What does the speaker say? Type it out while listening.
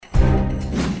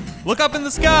Look up in the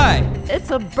sky.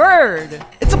 It's a bird.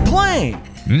 It's a plane.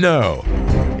 No,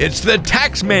 it's the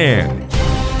Tax Man.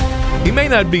 He may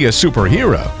not be a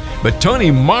superhero, but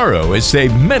Tony Morrow has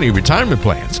saved many retirement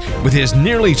plans with his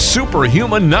nearly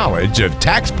superhuman knowledge of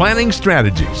tax planning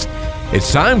strategies.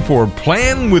 It's time for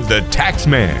Plan with the Tax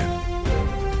Man.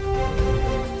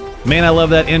 Man, I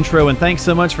love that intro, and thanks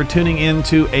so much for tuning in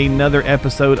to another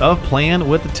episode of Plan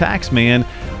with the Tax Man.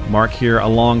 Mark here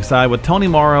alongside with Tony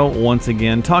Morrow once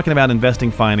again, talking about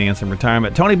investing, finance, and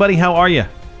retirement. Tony, buddy, how are you?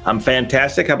 I'm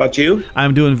fantastic. How about you?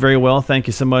 I'm doing very well. Thank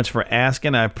you so much for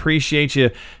asking. I appreciate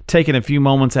you taking a few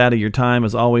moments out of your time,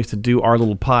 as always, to do our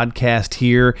little podcast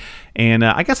here. And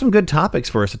I got some good topics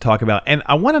for us to talk about. And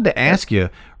I wanted to ask you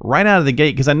right out of the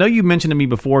gate, because I know you mentioned to me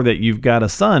before that you've got a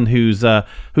son who's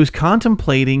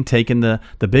contemplating taking the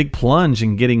big plunge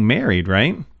and getting married,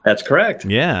 right? That's correct.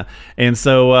 Yeah. And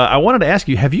so I wanted to ask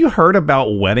you, have you heard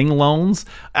about wedding loans?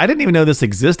 I didn't even know this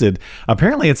existed.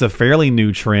 Apparently, it's a fairly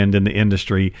new trend in the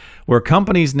industry where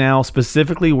companies now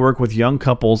specifically work with young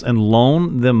couples and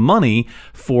loan them money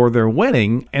for their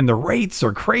wedding. And the rates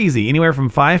are crazy, anywhere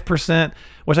from 5%,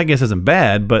 which I guess isn't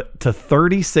bad, but to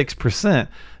 36%,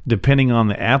 depending on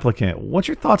the applicant. What's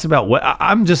your thoughts about what?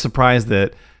 I'm just surprised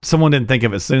that someone didn't think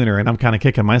of it sooner, and I'm kind of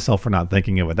kicking myself for not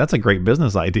thinking of it. That's a great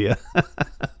business idea.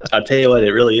 I'll tell you what,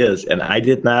 it really is. And I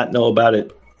did not know about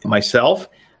it myself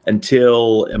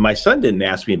until my son didn't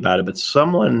ask me about it, but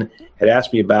someone had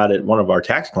asked me about it, one of our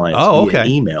tax clients, via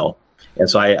email. And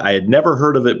so I had never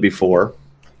heard of it before.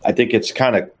 I think it's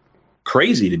kind of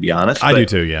crazy, to be honest. I do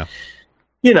too, yeah.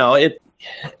 You know,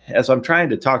 as I'm trying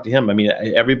to talk to him, I mean,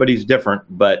 everybody's different,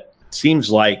 but it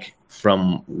seems like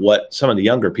from what some of the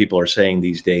younger people are saying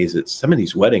these days, that some of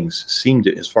these weddings seem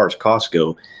to, as far as costs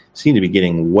go, seem to be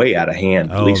getting way out of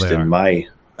hand, at least in my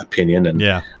opinion. And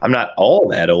yeah. I'm not all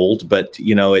that old, but,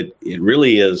 you know, it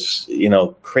really is, you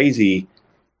know, crazy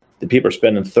that people are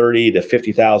spending $30,000 to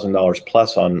 $50,000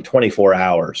 plus on 24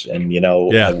 hours. And, you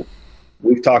know,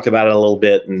 we've talked about it a little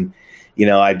bit. And, you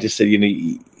know, I just said, you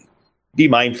know, be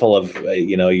mindful of,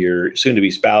 you know, your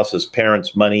soon-to-be spouse's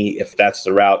parents' money if that's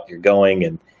the route you're going.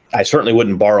 And I certainly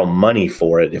wouldn't borrow money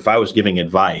for it. If I was giving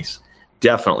advice,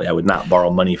 definitely I would not borrow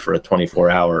money for a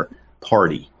 24-hour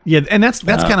party. Yeah, and that's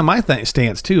kind of my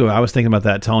stance too. I was thinking about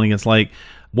that, Tony. It's like,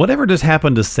 whatever just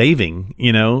happened to saving,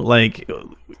 you know, like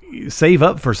save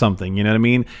up for something, you know what I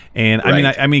mean? And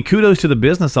right. I mean, kudos to the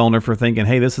business owner for thinking,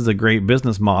 hey, this is a great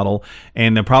business model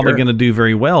and they're probably going to do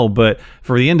very well. But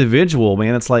for the individual,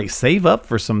 man, it's like save up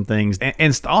for some things.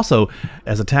 And also,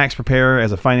 as a tax preparer,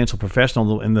 as a financial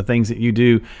professional in the things that you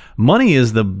do, money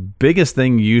is the biggest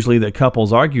thing usually that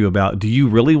couples argue about. Do you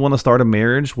really want to start a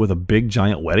marriage with a big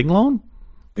giant wedding loan?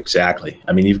 Exactly.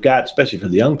 I mean, you've got, especially for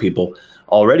the young people,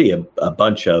 already a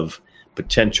bunch of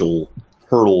potential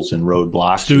hurdles and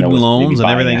roadblocks. Student loans and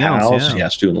everything else. Yeah,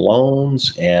 student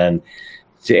loans. And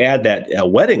to add that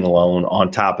wedding loan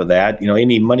on top of that, you know,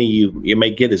 any money you may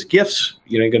get as gifts,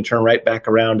 you know, you're going to turn right back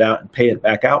around out and pay it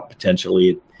back out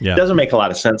potentially. It doesn't make a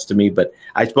lot of sense to me, but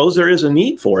I suppose there is a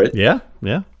need for it. Yeah.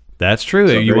 That's true.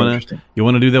 So you want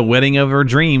to do the wedding of our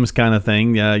dreams kind of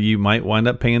thing. You might wind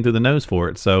up paying through the nose for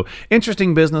it. So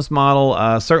interesting business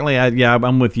model. Certainly,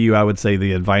 I'm with you. I would say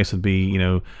the advice would be, you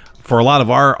know, for a lot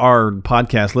of our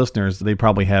podcast listeners, they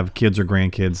probably have kids or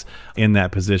grandkids in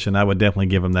that position. I would definitely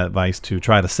give them that advice to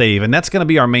try to save. And that's going to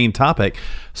be our main topic.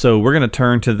 So we're going to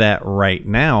turn to that right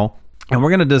now. And we're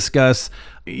going to discuss,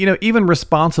 you know, even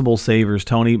responsible savers,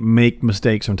 Tony, make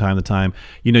mistakes from time to time.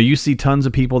 You know, you see tons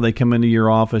of people that come into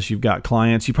your office. You've got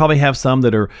clients. You probably have some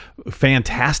that are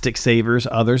fantastic savers,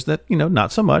 others that, you know,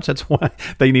 not so much. That's why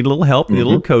they need a little help, need a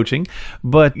little coaching.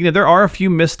 But, you know, there are a few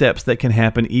missteps that can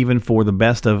happen even for the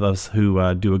best of us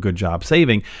who do a good job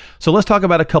saving. So let's talk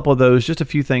about a couple of those, just a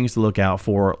few things to look out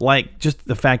for, like just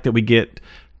the fact that we get,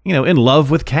 you know, in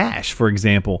love with cash, for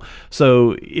example.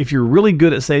 So if you're really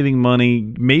good at saving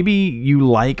money, maybe you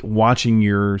like watching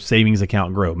your savings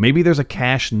account grow. Maybe there's a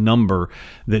cash number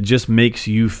that just makes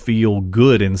you feel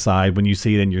good inside when you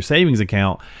see it in your savings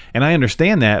account. And I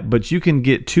understand that, but you can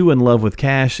get too in love with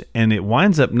cash and it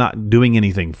winds up not doing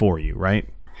anything for you, right?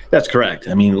 That's correct.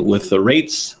 I mean, with the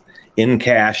rates in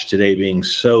cash today being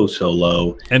so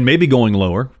low. And maybe going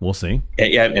lower, we'll see.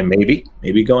 Yeah, and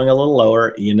maybe going a little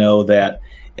lower, you know, that.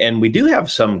 And we do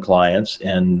have some clients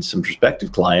and some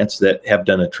prospective clients that have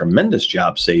done a tremendous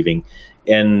job saving.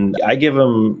 And I give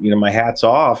them, you know, my hats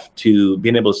off to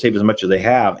being able to save as much as they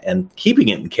have and keeping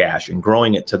it in cash and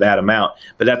growing it to that amount.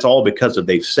 But that's all because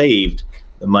they've saved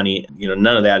the money. You know,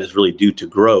 none of that is really due to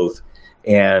growth.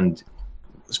 And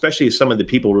especially some of the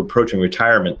people approaching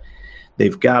retirement,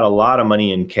 they've got a lot of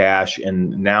money in cash,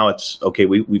 and now it's okay.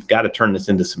 We've got to turn this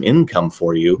into some income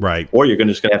for you, right? Or you're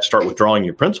just going to have to start withdrawing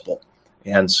your principal.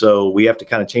 And so we have to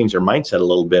kind of change their mindset a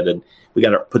little bit, and we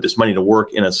got to put this money to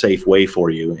work in a safe way for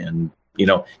you. And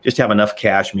just have enough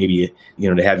cash, maybe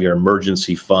to have your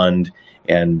emergency fund,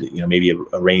 and maybe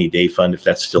a rainy day fund if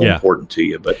that's still important to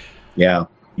you. But yeah.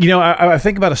 I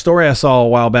think about a story I saw a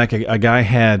while back. A guy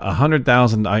had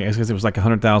 $100,000. I guess it was like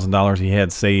 $100,000 he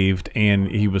had saved,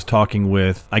 and he was talking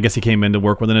with. I guess he came in to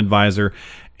work with an advisor,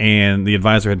 and the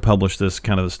advisor had published this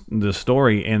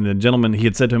story. And the gentleman, he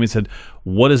had said to him, he said,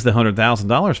 "What is the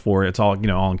 $100,000 for? It's all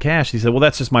all in cash." He said, "Well,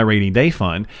 that's just my rainy day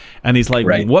fund." And he's like,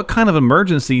 right. "What kind of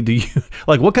emergency do you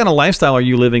like? What kind of lifestyle are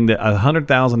you living that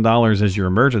 $100,000 is your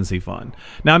emergency fund?"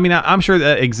 Now, I mean, I'm sure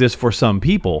that exists for some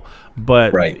people,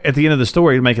 but at the end of the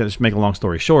story, to make a long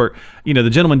story short, the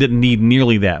gentleman didn't need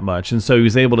nearly that much, and so he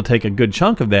was able to take a good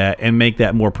chunk of that and make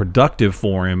that more productive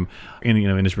for him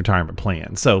in his retirement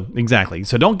plan. So exactly.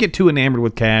 So don't get too enamored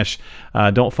with cash.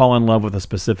 Don't fall in love with a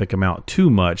specific amount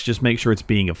too much. Just make sure it's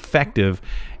being effective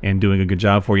and doing a good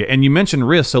job for you. And you mentioned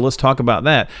risk, so let's talk about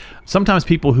that. Sometimes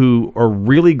people who are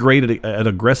really great at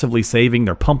aggressively saving,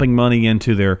 they're pumping money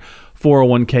into their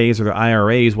 401ks or their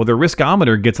IRAs. Well, their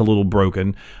riskometer gets a little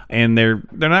broken, and they're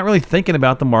not really thinking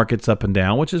about the markets up and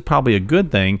down, which is probably a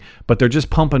good thing, but they're just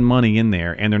pumping money in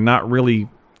there, and they're not really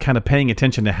kind of paying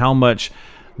attention to how much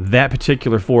that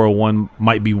particular 401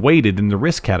 might be weighted in the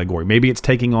risk category. Maybe it's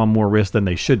taking on more risk than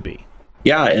they should be.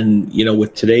 Yeah, and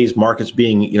with today's markets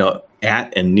being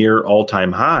at and near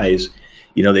all-time highs,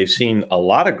 they've seen a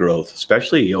lot of growth,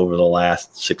 especially over the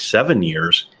last 6-7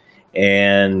 years,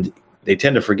 and they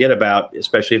tend to forget about,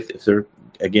 especially if they're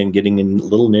again getting a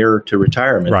little nearer to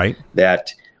retirement, right,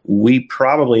 that we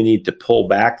probably need to pull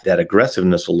back that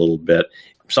aggressiveness a little bit.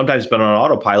 Sometimes it's been on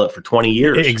autopilot for 20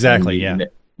 years. Exactly, yeah.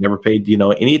 Never paid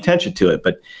any attention to it,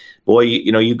 but boy,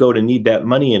 you go to need that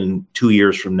money in 2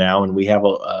 years from now, and we have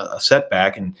a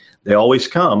setback, and they always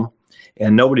come,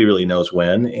 and nobody really knows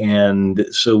when. And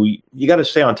so you got to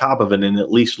stay on top of it and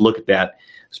at least look at that,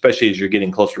 especially as you're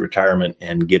getting close to retirement,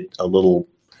 and get a little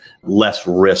less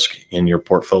risk in your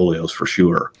portfolios for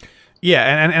sure.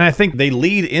 Yeah, and I think they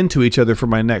lead into each other for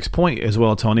my next point as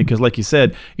well, Tony, because like you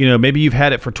said, maybe you've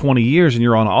had it for 20 years and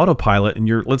you're on autopilot, and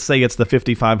let's say it's the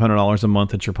 $5,500 a month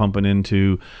that you're pumping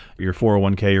into your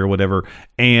 401k or whatever,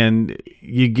 and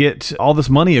you get all this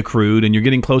money accrued and you're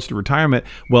getting close to retirement.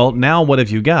 Well, now what have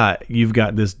you got? You've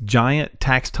got this giant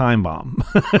tax time bomb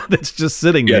that's just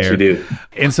sitting there. Yes, you do.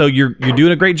 And so you're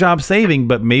doing a great job saving,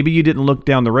 but maybe you didn't look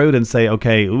down the road and say,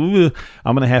 okay,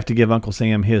 I'm going to have to give Uncle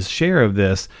Sam his share of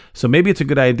this. So maybe it's a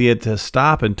good idea to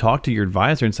stop and talk to your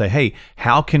advisor and say, hey,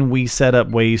 how can we set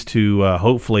up ways to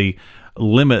hopefully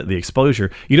limit the exposure?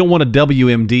 You don't want a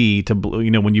WMD to,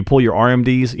 when you pull your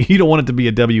RMDs, you don't want it to be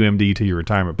a WMD to your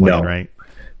retirement plan, right?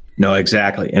 No,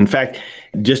 exactly. In fact,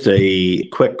 just a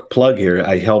quick plug here.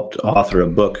 I helped author a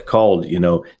book called,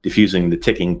 Diffusing the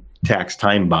Ticking Tax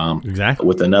Time Bomb, exactly,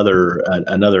 with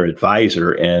another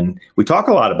advisor. And we talk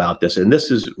a lot about this. And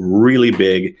this is really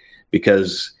big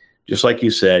because, just like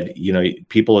you said,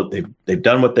 people, they've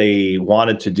done what they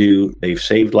wanted to do. They've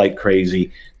saved like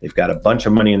crazy. They've got a bunch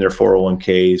of money in their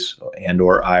 401ks and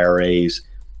or IRAs.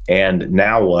 And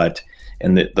now what?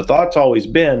 And the thought's always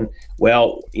been,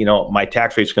 well, my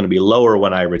tax rate's going to be lower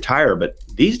when I retire. But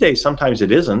these days, sometimes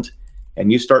it isn't.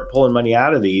 And you start pulling money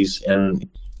out of these, and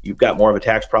you've got more of a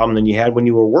tax problem than you had when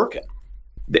you were working.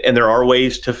 And there are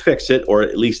ways to fix it, or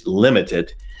at least limit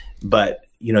it. But,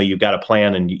 you've got a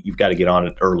plan, and you've got to get on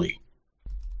it early.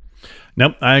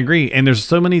 Nope, I agree. And there's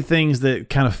so many things that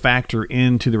kind of factor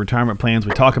into the retirement plans.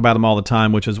 We talk about them all the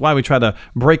time, which is why we try to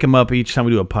break them up each time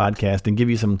we do a podcast and give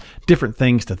you some different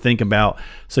things to think about.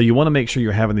 So you want to make sure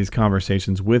you're having these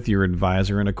conversations with your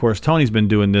advisor. And of course, Tony's been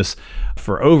doing this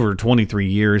for over 23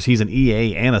 years. He's an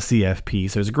EA and a CFP.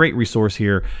 So there's a great resource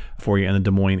here for you in the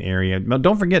Des Moines area. But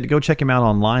don't forget to go check him out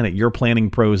online at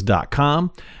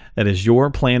yourplanningpros.com. That is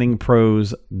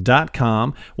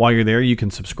yourplanningpros.com. While you're there, you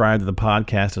can subscribe to the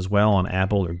podcast as well on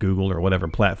Apple or Google or whatever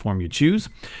platform you choose.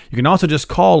 You can also just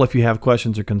call if you have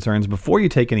questions or concerns before you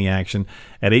take any action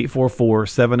at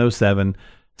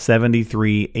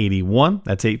 844-707-7381.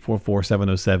 That's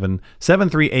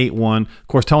 844-707-7381. Of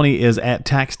course, Tony is at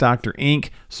Tax Doctor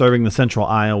Inc., serving the central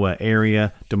Iowa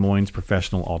area, Des Moines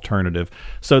professional alternative.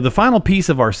 So the final piece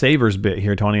of our savers bit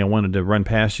here, Tony, I wanted to run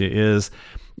past you is,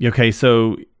 okay,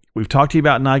 so We've talked to you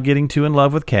about not getting too in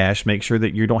love with cash. Make sure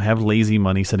that you don't have lazy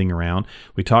money sitting around.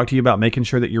 We talked to you about making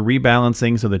sure that you're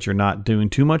rebalancing so that you're not doing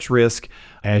too much risk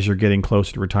as you're getting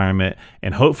closer to retirement,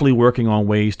 and hopefully working on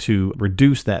ways to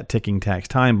reduce that ticking tax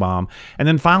time bomb. And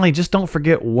then finally, just don't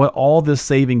forget what all this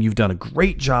saving, you've done a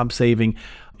great job saving,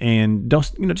 and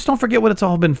just don't forget what it's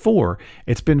all been for.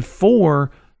 It's been for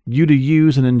you to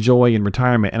use and enjoy in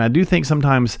retirement. And I do think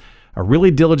sometimes a really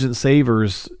diligent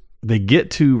savers, they get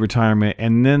to retirement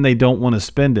and then they don't want to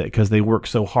spend it because they work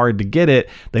so hard to get it.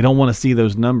 They don't want to see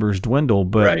those numbers dwindle,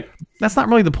 but That's not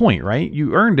really the point, right?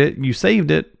 You earned it, you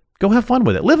saved it, go have fun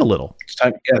with it, live a little. It's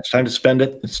time to spend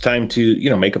it. It's time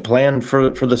to, make a plan for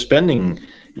the spending,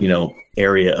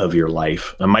 area of your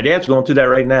life. And my dad's going through that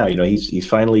right now. He's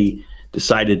finally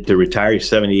decided to retire. He's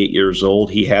 78 years old.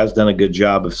 He has done a good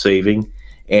job of saving,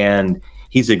 and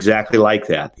he's exactly like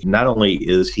that. Not only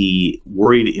is he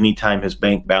worried anytime his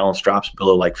bank balance drops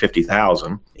below like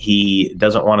 $50,000, he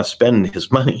doesn't want to spend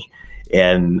his money.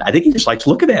 And I think he just likes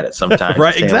looking at it sometimes.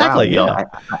 Right, saying, exactly. Wow,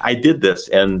 I did this.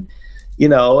 And,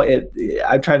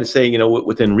 I'm trying to say,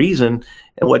 within reason,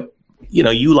 and what,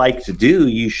 you like to do,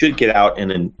 you should get out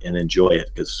and enjoy it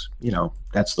because,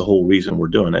 that's the whole reason we're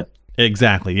doing it.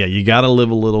 Exactly. Yeah, you got to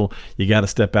live a little. You got to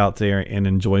step out there and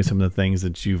enjoy some of the things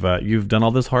that you've done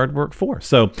all this hard work for.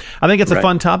 So I think it's a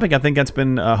fun topic. I think that's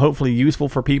been hopefully useful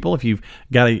for people. If you've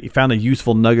found a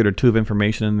useful nugget or two of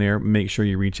information in there, make sure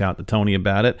you reach out to Tony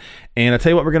about it. And I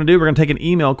tell you what we're going to do. We're going to take an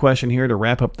email question here to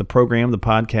wrap up the program, the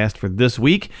podcast for this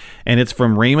week. And it's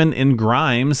from Raymond in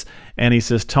Grimes. And he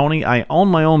says, Tony, I own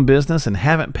my own business and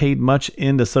haven't paid much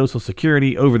into Social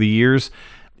Security over the years,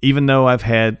 even though I've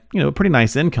had, a pretty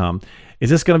nice income.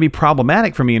 Is this going to be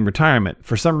problematic for me in retirement?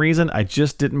 For some reason, I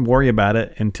just didn't worry about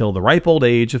it until the ripe old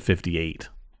age of 58.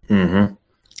 Mm-hmm.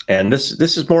 And this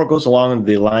is more goes along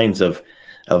the lines of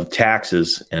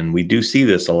taxes, and we do see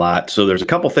this a lot. So there's a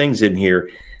couple things in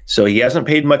here. So he hasn't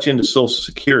paid much into Social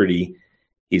Security.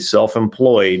 He's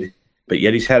self-employed, but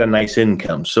yet he's had a nice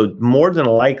income. So more than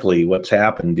likely what's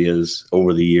happened is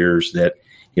over the years that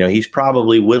he's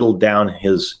probably whittled down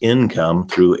his income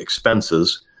through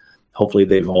expenses. Hopefully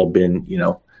they've all been,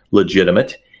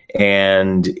 legitimate.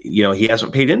 And, he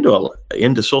hasn't paid into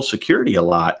Social Security a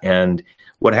lot. And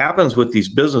what happens with these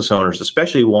business owners,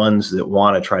 especially ones that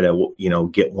want to try to,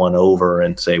 get one over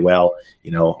and say, well,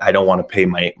 I don't want to pay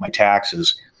my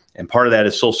taxes. And part of that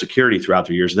is Social Security throughout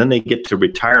the years. Then they get to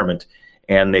retirement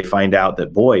and they find out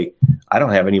that, boy, I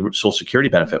don't have any Social Security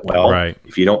benefit. Well,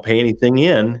 If you don't pay anything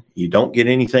in, you don't get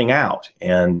anything out.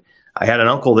 And I had an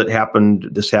uncle that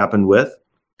this happened with,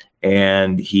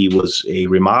 and he was a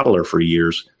remodeler for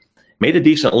years, made a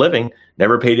decent living,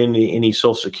 never paid any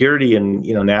Social Security. And,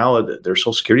 now their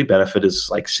Social Security benefit is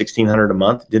like $1,600 a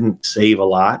month, didn't save a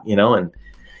lot, and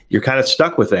you're kind of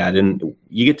stuck with that. And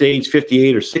you get to age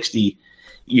 58 or 60,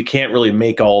 you can't really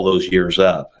make all those years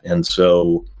up. And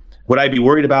so would I be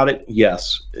worried about it?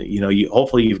 Yes.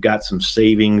 Hopefully you've got some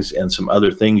savings and some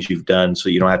other things you've done so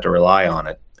you don't have to rely on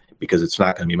it, because it's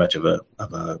not going to be much of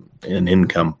an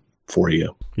income for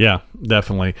you. Yeah,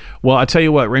 definitely. Well, I tell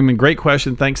you what, Raymond, great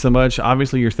question. Thanks so much.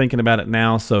 Obviously, you're thinking about it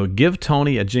now. So give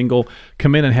Tony a jingle,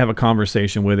 come in and have a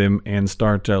conversation with him and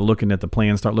start looking at the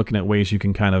plan, start looking at ways you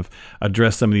can kind of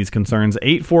address some of these concerns.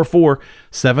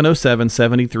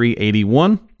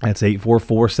 844-707-7381. That's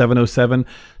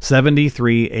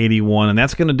 844-707-7381. And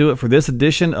that's going to do it for this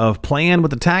edition of Plan with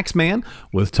the Tax Man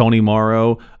with Tony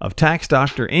Morrow of Tax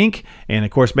Doctor Inc. And of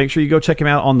course, make sure you go check him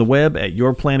out on the web at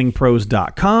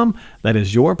yourplanningpros.com. That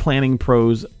is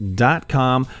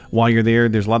yourplanningpros.com. While you're there,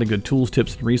 there's a lot of good tools,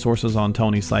 tips, and resources on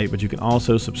Tony's site, but you can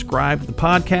also subscribe to the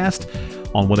podcast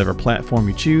on whatever platform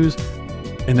you choose.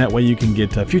 And that way you can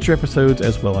get future episodes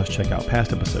as well as check out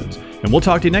past episodes. And we'll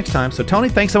talk to you next time. So, Tony,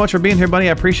 thanks so much for being here, buddy.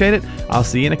 I appreciate it. I'll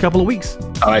see you in a couple of weeks.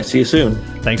 All right, see you soon.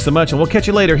 Thanks so much. And we'll catch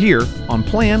you later here on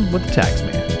Plan with the Tax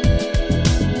Man.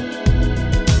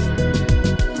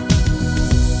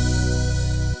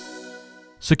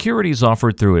 Securities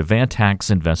offered through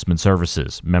Avantax Investment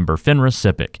Services, member FINRA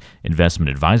SIPC. Investment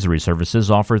advisory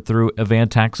services offered through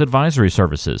Avantax Advisory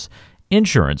Services.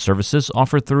 Insurance services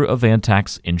offered through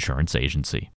Avantax Insurance Agency.